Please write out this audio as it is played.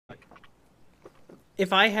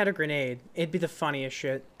If I had a grenade, it'd be the funniest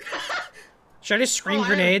shit. Should I just scream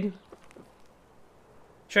grenade?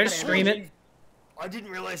 Should I just scream it? I didn't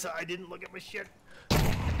realize I didn't look at my shit.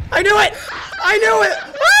 I knew it! I knew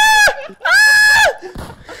it! Ah!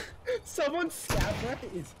 Ah! Someone's scav rep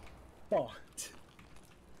is fucked.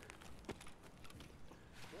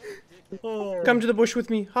 Oh. Come to the bush with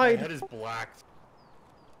me. My Hide. head is blacked.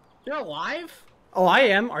 You're alive? Oh, I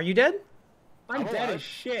am. Are you dead? I'm dead alive. as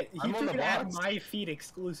shit. He I'm on took the it at box. my feet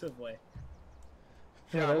exclusively.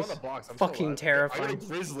 Yeah, that I'm was on the box. I'm still fucking alive. terrifying. I got a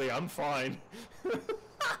grizzly. I'm fine.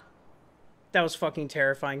 That was fucking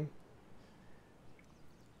terrifying.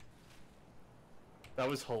 That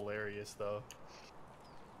was hilarious, though.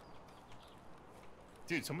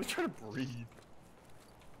 Dude, someone's trying to breathe.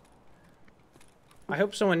 I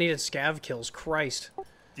hope someone needed scav kills. Christ.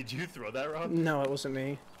 Did you throw that, Rob? No, it wasn't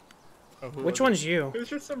me. Oh, who Which was one's you? It was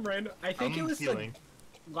just some random. I think it was healing.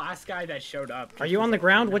 the last guy that showed up. Are you on the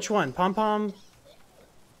ground? Which one? Pom Pom?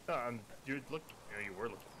 You look. Yeah, you were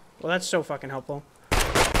looking. Well, that's so fucking helpful.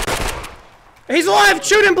 He's alive!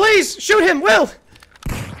 Shoot him, please! Shoot him, Will!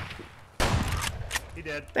 He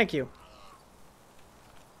did. Thank you.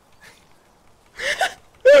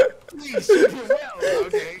 Please shoot him well.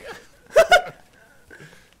 Okay.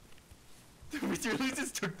 Dude, we really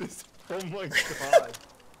just took this. Oh my god.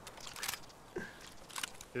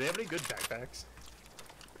 Do they have any good backpacks?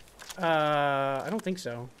 I don't think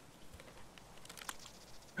so.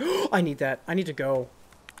 I need that. I need to go.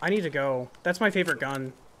 I need to go. That's my favorite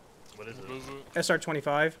gun. What is it?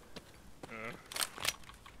 SR-25.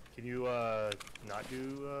 Can you not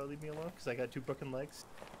leave me alone? Because I got 2 broken legs.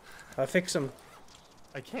 Fix them.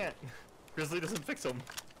 I can't. Grizzly doesn't fix them.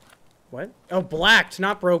 What? Oh, blacked,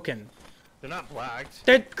 not broken. They're not blacked.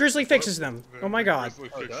 Grizzly fixes them. Oh my god.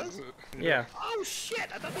 Oh, it does? Yeah. Oh shit!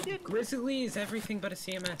 I thought they did. Grizzly is everything but a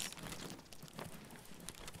CMS.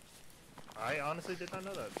 I honestly did not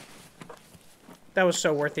know that. That was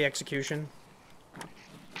so worth the execution.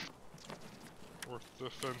 Worth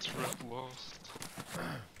defense red lost.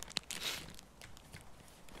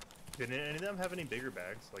 Did any of them have any bigger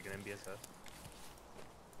bags, like an MBSS?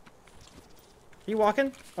 You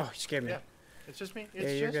walking? Oh, you scared me. Yeah. It's just me. It's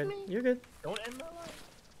Yeah, you're just good. me. You're good. Don't end my life.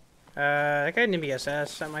 That got an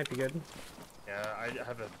MBSS. That might be good. Yeah, I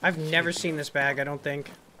have a... I've never seen this bag, I don't think.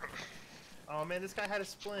 Oh man, this guy had a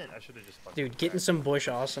splint. I should have just fucked Dude, this getting guy. some bush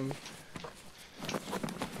awesome.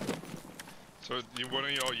 So one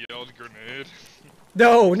of y'all yelled grenade.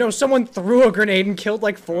 No, someone threw a grenade and killed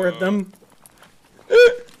like 4 of them.